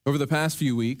Over the past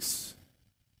few weeks,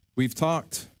 we've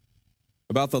talked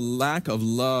about the lack of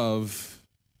love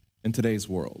in today's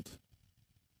world.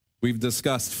 We've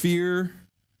discussed fear,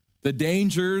 the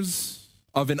dangers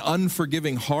of an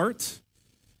unforgiving heart,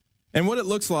 and what it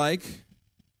looks like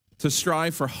to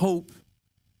strive for hope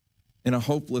in a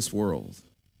hopeless world.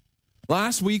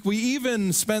 Last week, we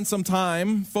even spent some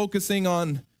time focusing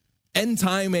on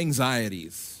end-time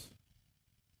anxieties.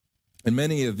 And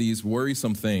many of these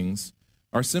worrisome things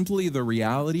are simply the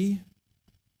reality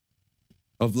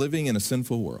of living in a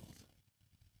sinful world.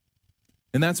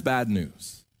 And that's bad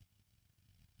news.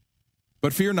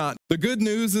 But fear not. The good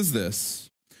news is this.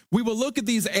 We will look at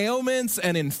these ailments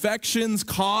and infections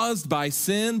caused by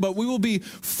sin, but we will be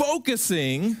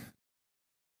focusing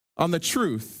on the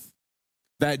truth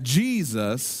that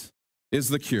Jesus is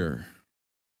the cure.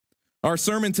 Our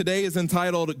sermon today is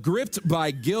entitled, Gripped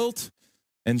by Guilt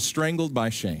and Strangled by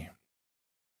Shame.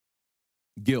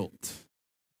 Guilt.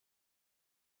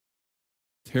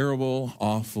 Terrible,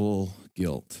 awful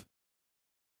guilt.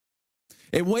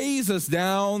 It weighs us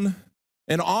down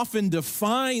and often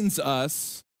defines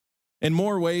us in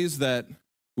more ways that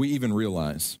we even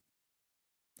realize.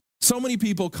 So many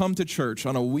people come to church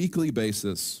on a weekly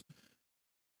basis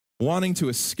wanting to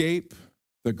escape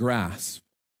the grasp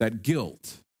that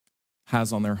guilt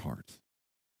has on their heart.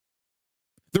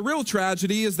 The real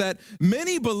tragedy is that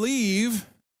many believe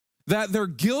that their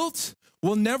guilt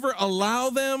will never allow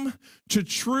them to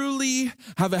truly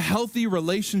have a healthy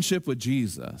relationship with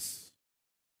Jesus.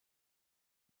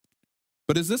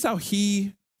 But is this how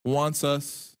he wants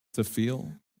us to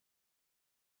feel?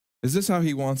 Is this how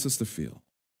he wants us to feel?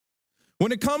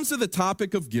 When it comes to the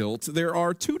topic of guilt, there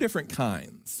are two different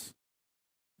kinds.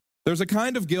 There's a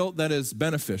kind of guilt that is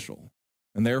beneficial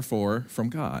and therefore from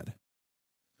God.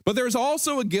 But there's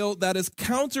also a guilt that is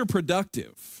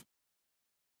counterproductive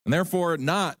and therefore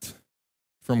not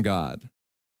from God.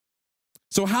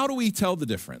 So how do we tell the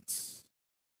difference?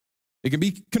 It can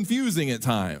be confusing at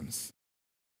times.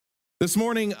 This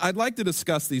morning, I'd like to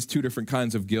discuss these two different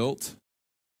kinds of guilt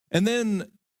and then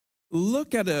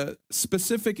look at a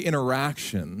specific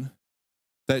interaction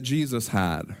that Jesus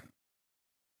had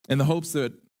in the hopes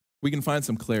that we can find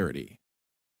some clarity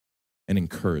and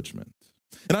encouragement.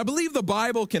 And I believe the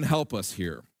Bible can help us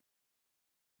here.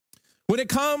 When it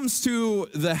comes to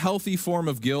the healthy form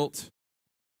of guilt,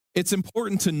 it's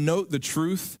important to note the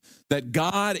truth that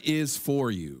God is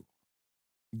for you.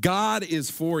 God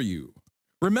is for you.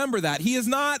 Remember that. He is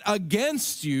not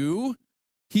against you.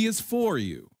 He is for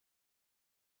you.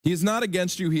 He is not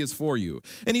against you. He is for you.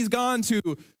 And he's gone to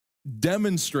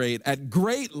demonstrate at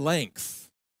great length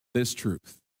this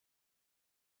truth.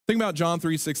 Think about John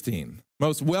 3:16,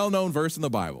 most well-known verse in the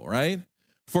Bible, right?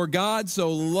 For God so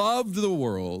loved the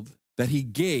world that he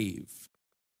gave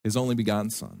his only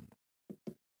begotten Son.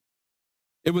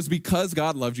 It was because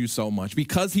God loved you so much,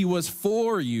 because he was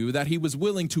for you, that he was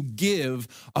willing to give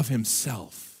of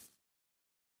himself.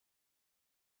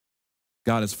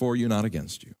 God is for you, not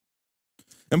against you.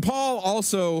 And Paul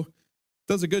also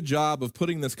does a good job of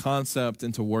putting this concept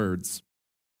into words.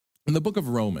 In the book of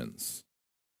Romans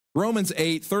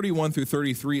 8:31 through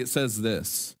 33, it says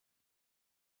this.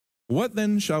 What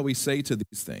then shall we say to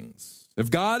these things? If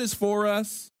God is for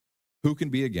us, who can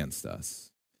be against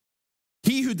us?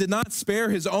 He who did not spare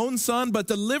his own Son, but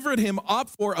delivered him up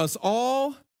for us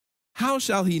all, how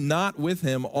shall he not with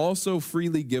him also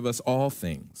freely give us all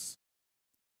things?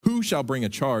 Who shall bring a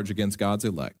charge against God's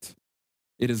elect?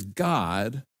 It is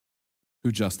God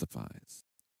who justifies.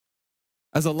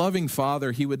 As a loving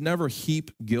father, he would never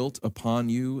heap guilt upon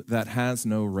you that has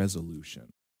no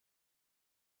resolution.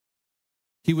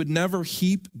 He would never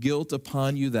heap guilt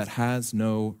upon you that has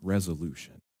no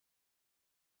resolution.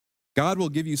 God will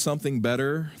give you something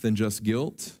better than just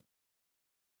guilt.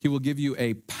 He will give you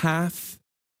a path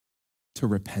to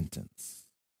repentance.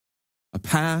 A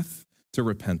path to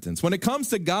repentance. When it comes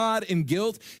to God and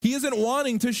guilt, he isn't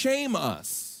wanting to shame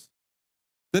us.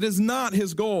 That is not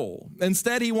his goal.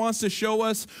 Instead, he wants to show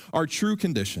us our true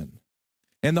condition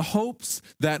in the hopes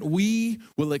that we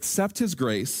will accept his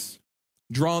grace,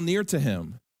 draw near to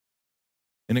him,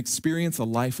 and experience a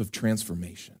life of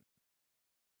transformation.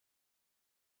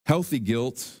 Healthy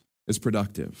guilt is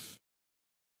productive.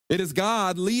 It is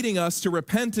God leading us to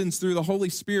repentance through the Holy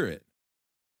Spirit,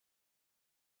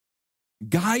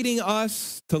 guiding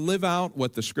us to live out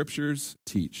what the scriptures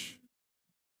teach.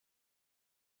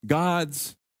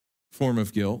 God's form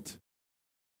of guilt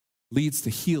leads to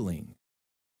healing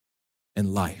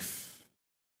and life.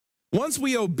 Once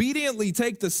we obediently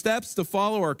take the steps to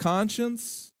follow our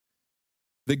conscience,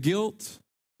 the guilt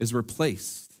is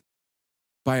replaced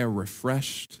by a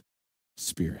refreshed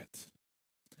Spirit.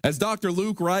 As Dr.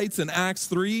 Luke writes in Acts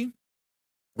 3,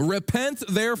 repent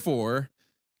therefore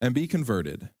and be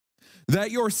converted,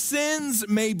 that your sins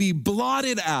may be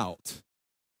blotted out,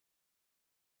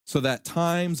 so that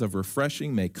times of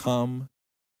refreshing may come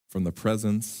from the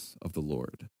presence of the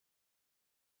Lord.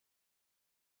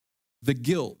 The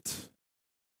guilt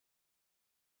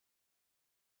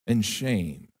and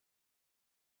shame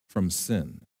from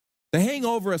sin, they hang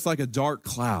over us like a dark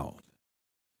cloud.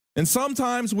 And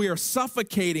sometimes we are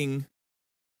suffocating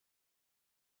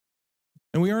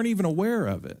and we aren't even aware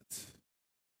of it.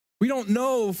 We don't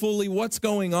know fully what's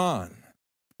going on.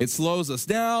 It slows us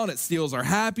down, it steals our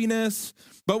happiness.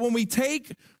 But when we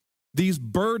take these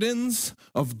burdens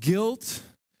of guilt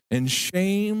and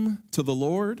shame to the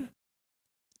Lord,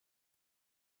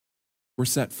 we're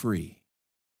set free.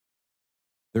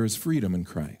 There is freedom in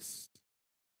Christ.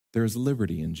 There is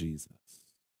liberty in Jesus.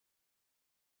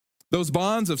 Those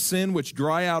bonds of sin which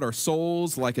dry out our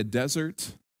souls like a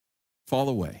desert fall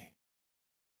away,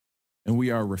 and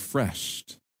we are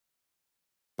refreshed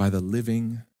by the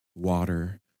living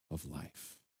water of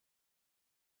life.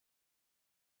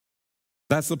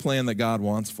 That's the plan that God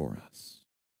wants for us.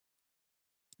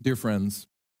 Dear friends,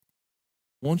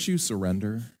 won't you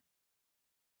surrender?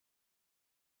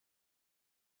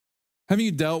 Have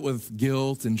you dealt with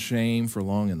guilt and shame for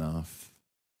long enough?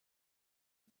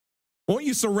 Won't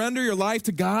you surrender your life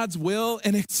to God's will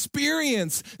and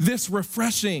experience this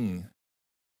refreshing?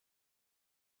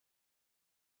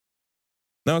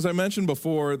 Now, as I mentioned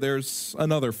before, there's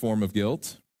another form of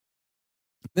guilt.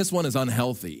 This one is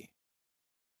unhealthy.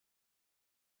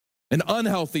 An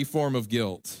unhealthy form of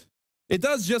guilt. It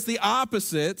does just the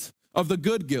opposite of the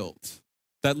good guilt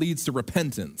that leads to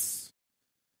repentance.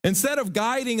 Instead of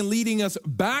guiding and leading us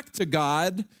back to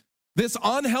God, this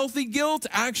unhealthy guilt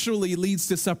actually leads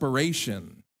to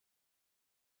separation.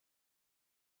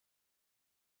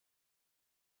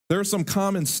 There are some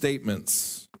common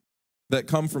statements that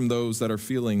come from those that are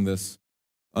feeling this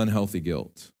unhealthy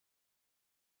guilt.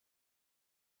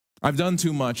 I've done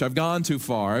too much. I've gone too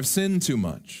far. I've sinned too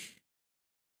much.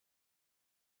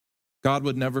 God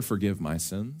would never forgive my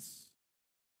sins.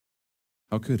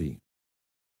 How could he?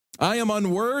 I am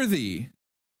unworthy.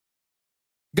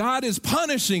 God is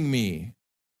punishing me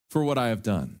for what I have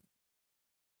done.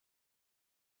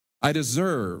 I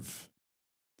deserve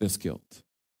this guilt.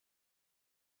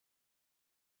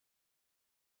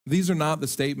 These are not the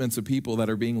statements of people that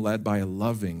are being led by a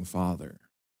loving father.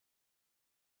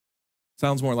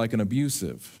 Sounds more like an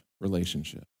abusive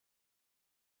relationship.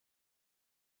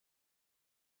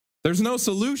 There's no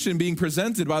solution being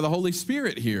presented by the Holy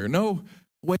Spirit here, no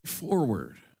way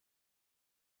forward.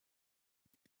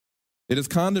 It is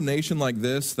condemnation like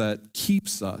this that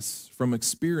keeps us from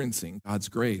experiencing God's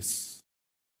grace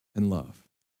and love.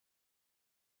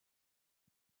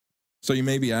 So you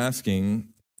may be asking,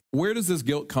 where does this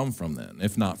guilt come from then,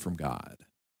 if not from God?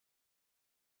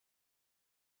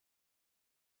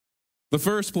 The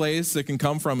first place it can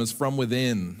come from is from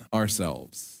within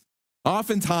ourselves.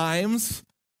 Oftentimes,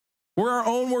 we're our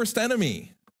own worst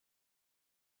enemy.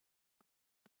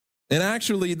 And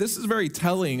actually, this is very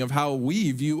telling of how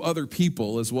we view other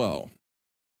people as well.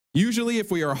 Usually,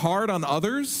 if we are hard on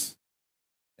others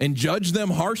and judge them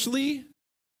harshly,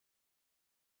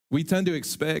 we tend to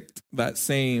expect that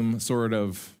same sort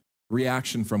of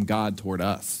reaction from God toward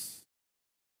us.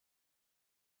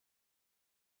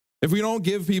 If we don't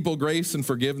give people grace and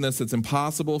forgiveness, it's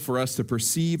impossible for us to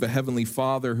perceive a heavenly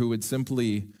Father who would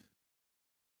simply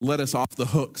let us off the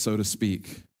hook, so to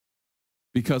speak,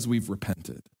 because we've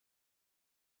repented,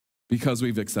 because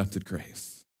we've accepted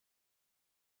grace.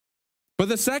 But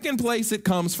the second place it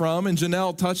comes from, and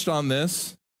Janelle touched on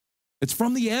this, it's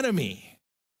from the enemy.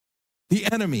 The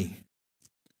enemy.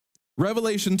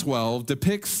 Revelation 12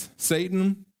 depicts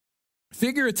Satan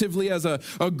figuratively as a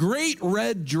great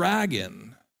red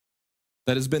dragon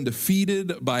that has been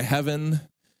defeated by heaven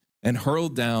and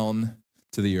hurled down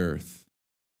to the earth.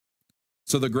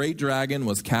 So the great dragon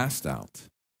was cast out,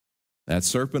 that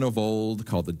serpent of old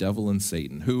called the devil and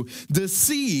Satan, who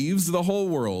deceives the whole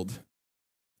world.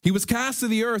 He was cast to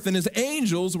the earth, and his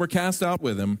angels were cast out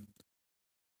with him.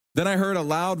 Then I heard a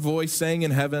loud voice saying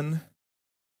in heaven,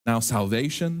 now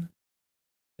salvation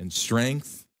and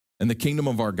strength and the kingdom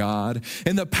of our God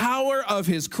and the power of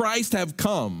his Christ have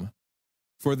come,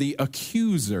 for the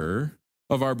accuser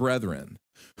of our brethren,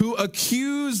 who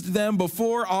accused them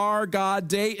before our God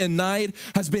day and night,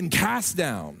 has been cast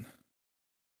down.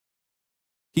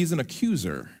 He's an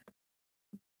accuser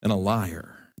and a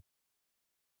liar.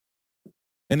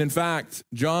 And in fact,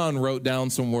 John wrote down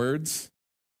some words: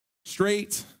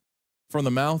 straight from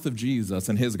the mouth of Jesus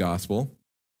in his gospel.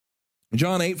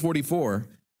 John 8:44,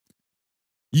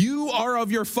 you are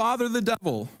of your father the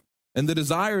devil, and the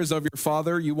desires of your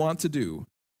father you want to do.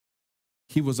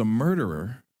 He was a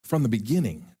murderer from the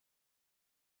beginning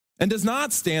and does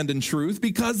not stand in truth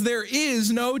because there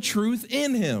is no truth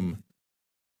in him.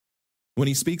 When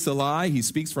he speaks a lie, he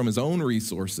speaks from his own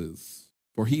resources,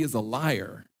 for he is a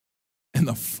liar and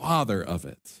the father of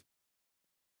it.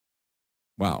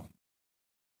 Wow.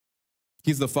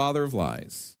 He's the father of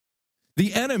lies.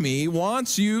 The enemy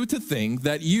wants you to think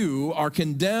that you are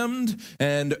condemned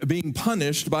and being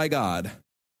punished by God.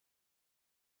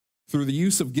 Through the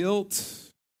use of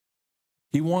guilt,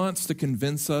 he wants to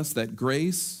convince us that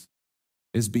grace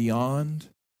is beyond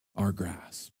our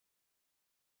grasp,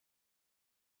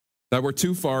 that we're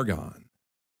too far gone.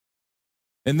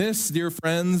 And this, dear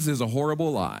friends, is a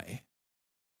horrible lie.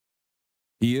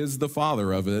 He is the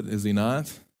father of it, is he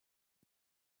not?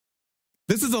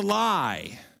 This is a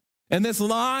lie. And this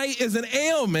lie is an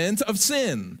ailment of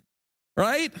sin,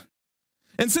 right?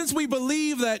 And since we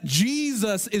believe that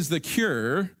Jesus is the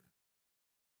cure,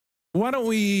 why don't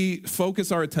we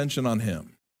focus our attention on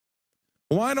him?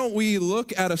 Why don't we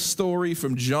look at a story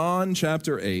from John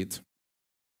chapter 8,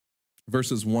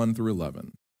 verses 1 through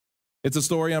 11. It's a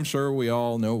story I'm sure we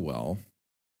all know well.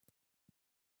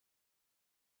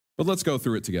 But let's go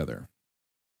through it together.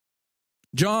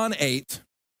 John 8.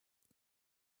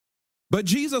 But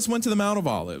Jesus went to the Mount of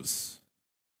Olives.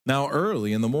 Now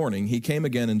early in the morning, he came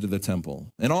again into the temple,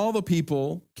 and all the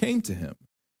people came to him,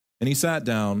 and he sat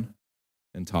down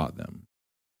and taught them.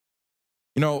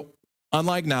 You know,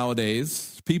 unlike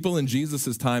nowadays, people in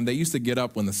Jesus' time, they used to get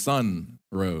up when the sun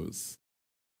rose.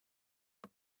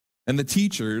 And the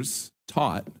teachers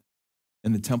taught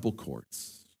in the temple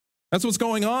courts. That's what's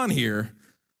going on here.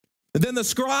 And then the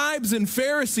scribes and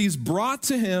Pharisees brought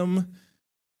to him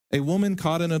a woman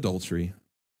caught in adultery.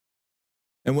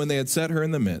 And when they had set her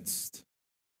in the midst,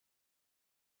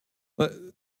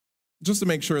 just to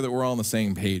make sure that we're all on the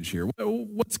same page here,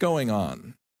 what's going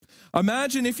on?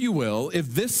 Imagine, if you will, if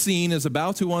this scene is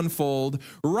about to unfold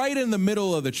right in the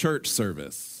middle of the church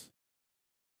service,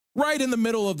 right in the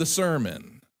middle of the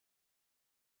sermon.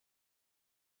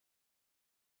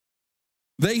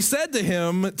 They said to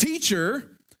him,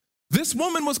 "Teacher, this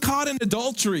woman was caught in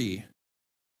adultery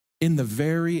in the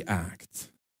very act."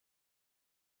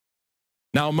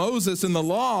 Now, Moses in the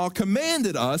law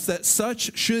commanded us that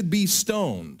such should be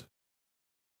stoned.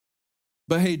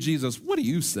 But hey, Jesus, what do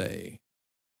you say?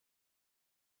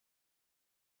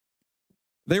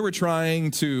 They were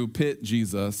trying to pit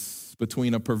Jesus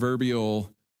between a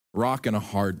proverbial rock and a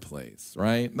hard place,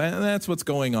 right? That's what's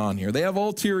going on here. They have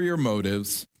ulterior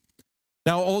motives.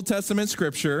 Now, Old Testament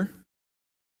scripture,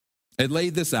 it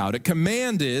laid this out. It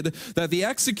commanded that the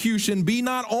execution be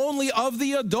not only of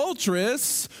the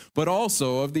adulteress, but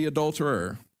also of the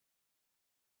adulterer.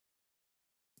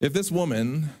 If this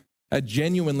woman had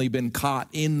genuinely been caught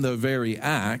in the very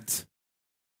act,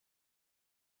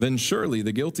 then surely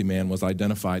the guilty man was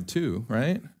identified too,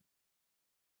 right?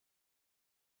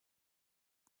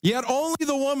 Yet only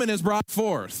the woman is brought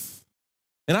forth.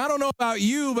 And I don't know about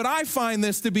you, but I find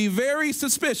this to be very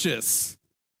suspicious.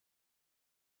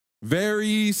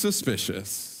 Very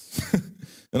suspicious.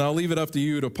 And I'll leave it up to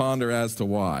you to ponder as to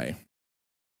why.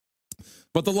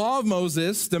 But the law of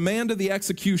Moses demanded the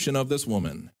execution of this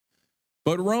woman.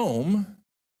 But Rome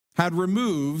had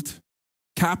removed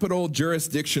capital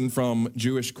jurisdiction from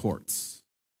Jewish courts.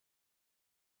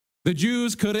 The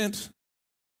Jews couldn't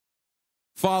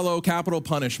follow capital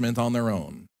punishment on their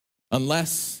own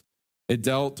unless it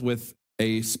dealt with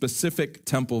a specific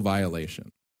temple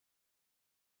violation.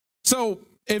 So,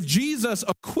 if Jesus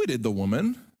acquitted the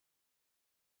woman,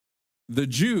 the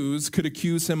Jews could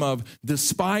accuse him of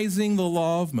despising the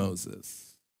law of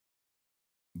Moses.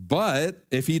 But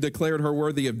if he declared her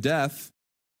worthy of death,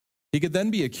 he could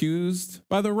then be accused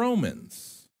by the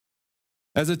Romans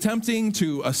as attempting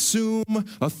to assume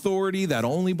authority that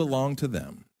only belonged to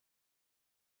them.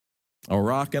 A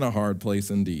rock and a hard place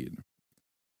indeed.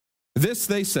 This,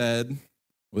 they said,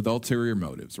 with ulterior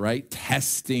motives, right?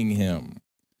 Testing him,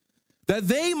 that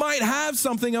they might have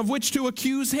something of which to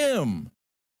accuse him.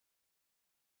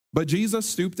 But Jesus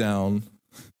stooped down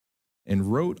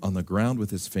and wrote on the ground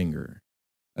with his finger,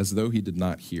 as though he did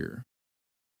not hear.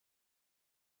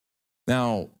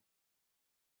 Now,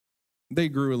 they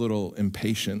grew a little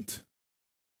impatient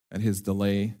at his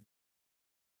delay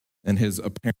and his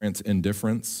apparent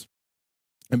indifference.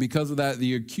 And because of that,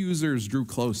 the accusers drew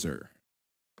closer.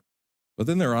 But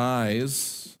then their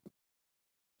eyes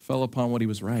fell upon what he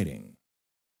was writing.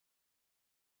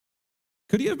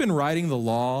 Could he have been writing the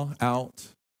law out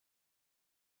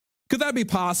Could that be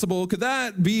possible? Could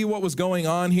that be what was going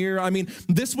on here? I mean,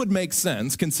 this would make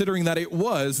sense considering that it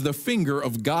was the finger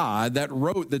of God that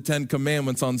wrote the 10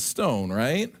 Commandments on stone,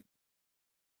 right?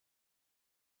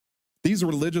 These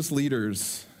religious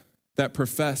leaders that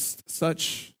professed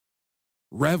such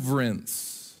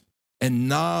reverence and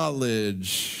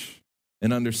knowledge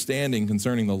and understanding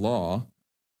concerning the law,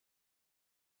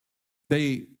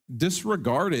 they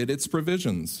disregarded its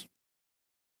provisions.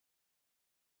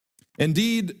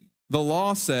 Indeed, the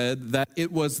law said that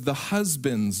it was the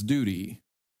husband's duty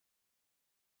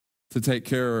to take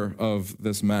care of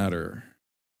this matter,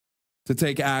 to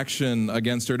take action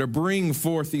against her, to bring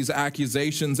forth these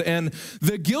accusations. And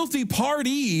the guilty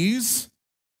parties,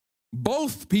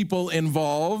 both people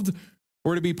involved,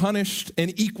 were to be punished in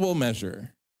equal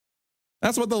measure.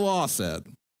 That's what the law said.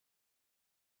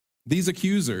 These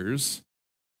accusers,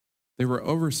 they were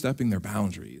overstepping their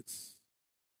boundaries.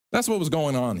 That's what was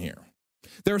going on here.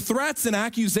 Their threats and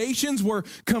accusations were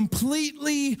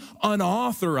completely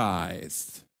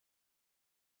unauthorized.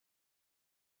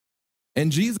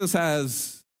 And Jesus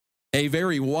has a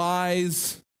very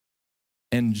wise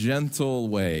and gentle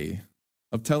way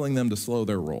of telling them to slow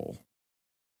their roll.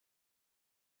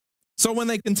 So when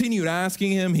they continued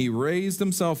asking him, he raised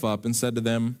himself up and said to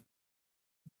them,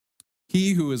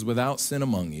 "He who is without sin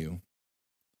among you,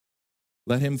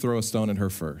 let him throw a stone at her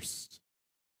first."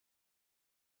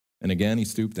 And again he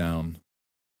stooped down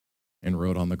and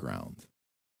wrote on the ground.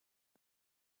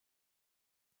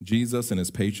 Jesus, in his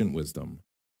patient wisdom,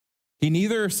 he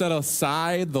neither set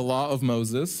aside the law of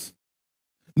Moses,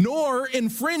 nor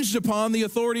infringed upon the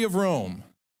authority of Rome.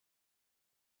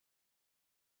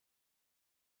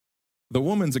 The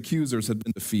woman's accusers had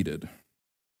been defeated.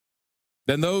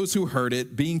 Then those who heard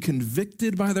it, being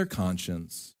convicted by their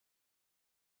conscience,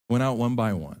 went out one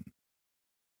by one,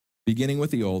 beginning with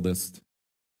the oldest,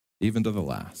 even to the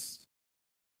last.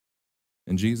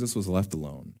 And Jesus was left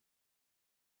alone,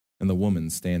 and the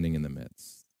woman standing in the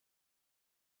midst.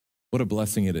 What a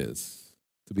blessing it is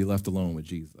to be left alone with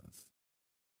Jesus.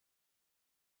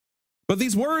 But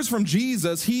these words from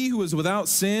Jesus, "He who is without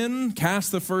sin,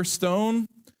 cast the first stone,"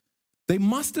 they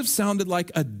must have sounded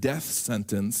like a death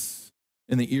sentence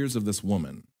in the ears of this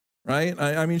woman, right?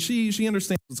 I mean, she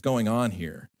understands what's going on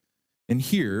here. And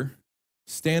here,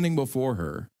 standing before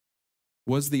her,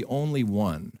 was the only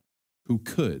one who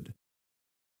could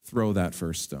throw that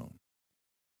first stone.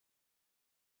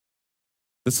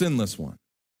 The sinless one.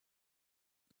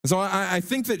 And so I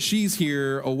think that she's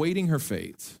here awaiting her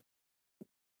fate.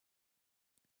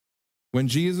 When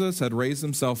Jesus had raised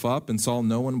himself up and saw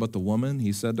no one but the woman,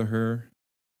 he said to her,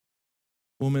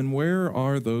 "Woman, where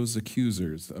are those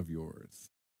accusers of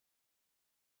yours?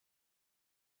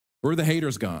 Where are the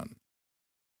haters gone?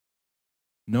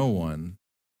 No one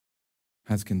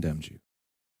has condemned you."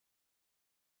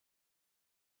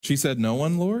 She said, "No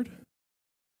one, Lord?"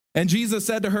 And Jesus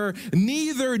said to her,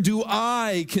 "Neither do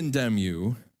I condemn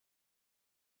you.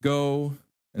 Go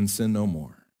and sin no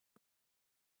more."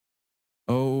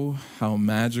 Oh, how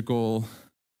magical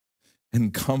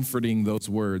and comforting those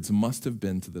words must have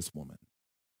been to this woman.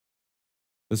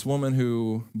 This woman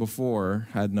who before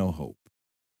had no hope.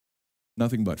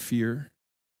 Nothing but fear,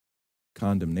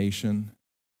 condemnation,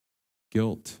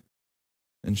 guilt,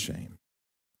 and shame.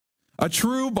 A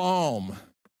true balm,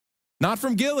 not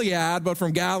from Gilead, but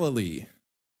from Galilee.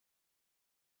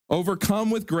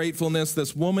 Overcome with gratefulness,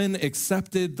 this woman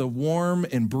accepted the warm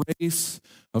embrace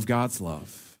of God's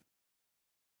love.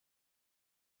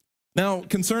 Now,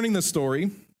 concerning this story,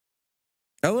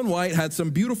 Ellen White had some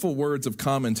beautiful words of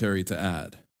commentary to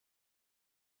add.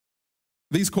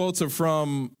 These quotes are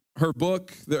from her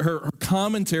book, her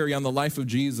commentary on the life of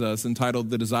Jesus entitled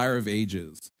The Desire of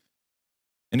Ages.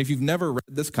 And if you've never read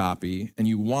this copy and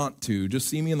you want to, just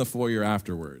see me in the foyer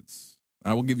afterwards.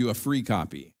 I will give you a free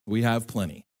copy. We have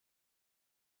plenty.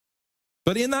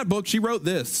 But in that book, she wrote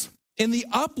this: "In the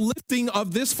uplifting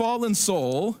of this fallen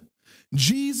soul,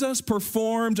 Jesus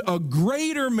performed a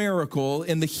greater miracle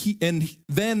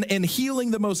than in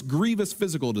healing the most grievous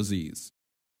physical disease.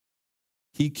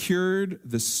 He cured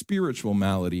the spiritual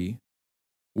malady,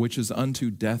 which is unto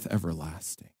death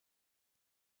everlasting."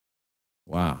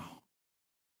 Wow.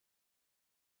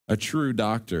 A true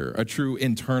doctor, a true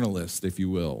internalist, if you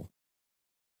will.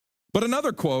 But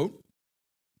another quote: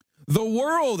 "The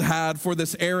world had for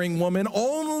this erring woman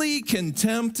only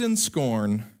contempt and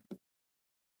scorn,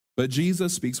 but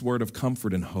Jesus speaks word of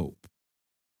comfort and hope.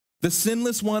 The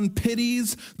sinless one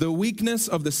pities the weakness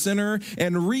of the sinner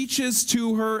and reaches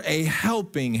to her a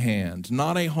helping hand,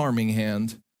 not a harming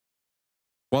hand.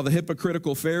 While the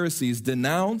hypocritical Pharisees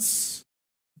denounce,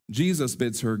 Jesus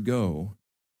bids her go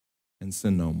and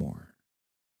sin no more.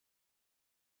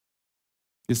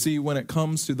 You see, when it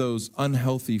comes to those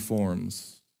unhealthy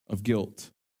forms of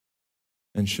guilt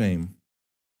and shame,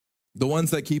 the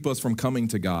ones that keep us from coming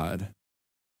to God,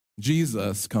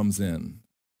 Jesus comes in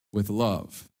with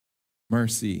love,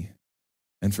 mercy,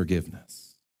 and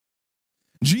forgiveness.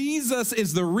 Jesus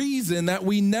is the reason that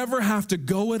we never have to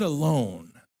go it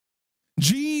alone.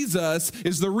 Jesus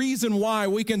is the reason why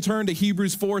we can turn to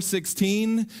Hebrews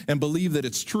 4:16 and believe that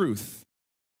it's truth.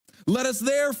 Let us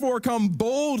therefore come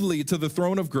boldly to the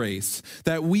throne of grace,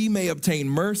 that we may obtain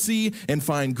mercy and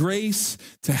find grace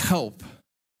to help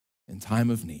in time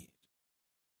of need.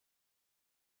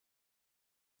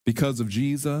 Because of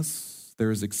Jesus, there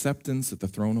is acceptance at the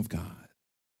throne of God.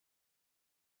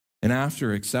 And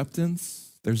after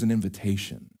acceptance, there's an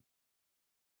invitation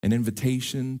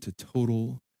to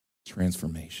total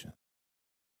transformation,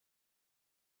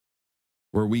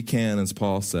 where we can, as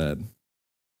Paul said,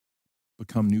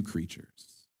 become new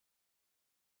creatures,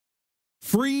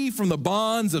 free from the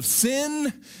bonds of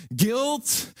sin,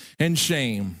 guilt, and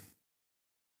shame.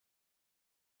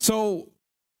 So,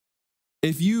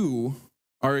 if you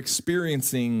are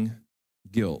experiencing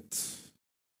guilt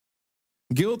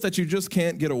that you just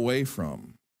can't get away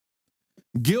from,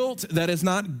 guilt that is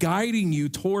not guiding you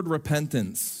toward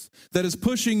repentance, that is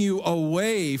pushing you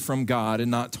away from God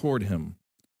and not toward Him,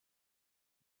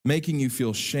 making you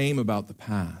feel shame about the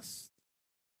past,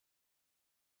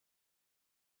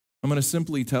 I'm going to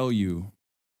simply tell you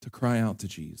to cry out to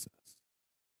Jesus.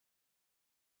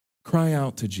 Cry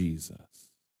out to Jesus.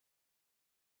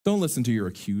 Don't listen to your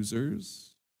accusers.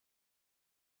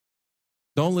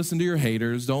 Don't listen to your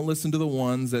haters. Don't listen to the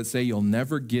ones that say you'll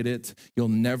never get it, you'll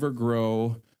never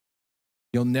grow,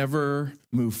 you'll never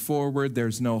move forward,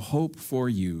 there's no hope for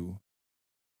you.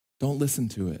 Don't listen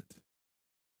to it.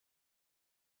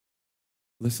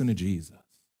 Listen to Jesus.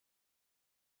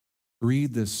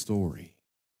 Read this story.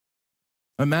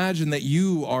 Imagine that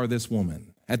you are this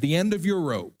woman at the end of your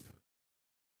rope.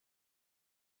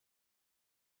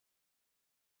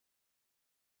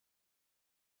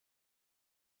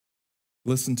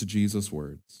 Listen to Jesus'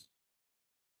 words.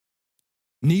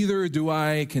 Neither do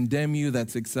I condemn you,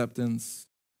 that's acceptance.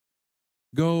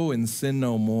 Go and sin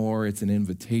no more. It's an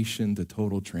invitation to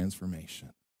total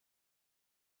transformation.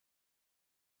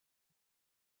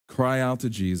 Cry out to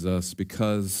Jesus,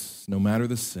 because no matter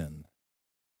the sin,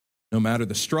 no matter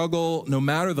the struggle, no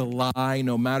matter the lie,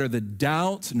 no matter the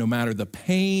doubt, no matter the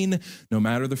pain, no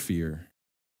matter the fear,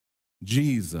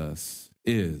 Jesus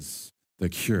is the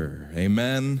cure.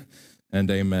 Amen and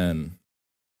amen.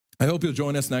 I hope you'll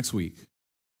join us next week.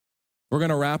 We're going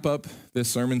to wrap up this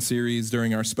sermon series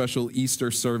during our special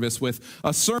Easter service with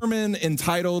a sermon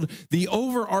entitled The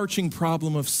Overarching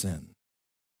Problem of Sin.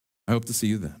 I hope to see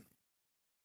you then.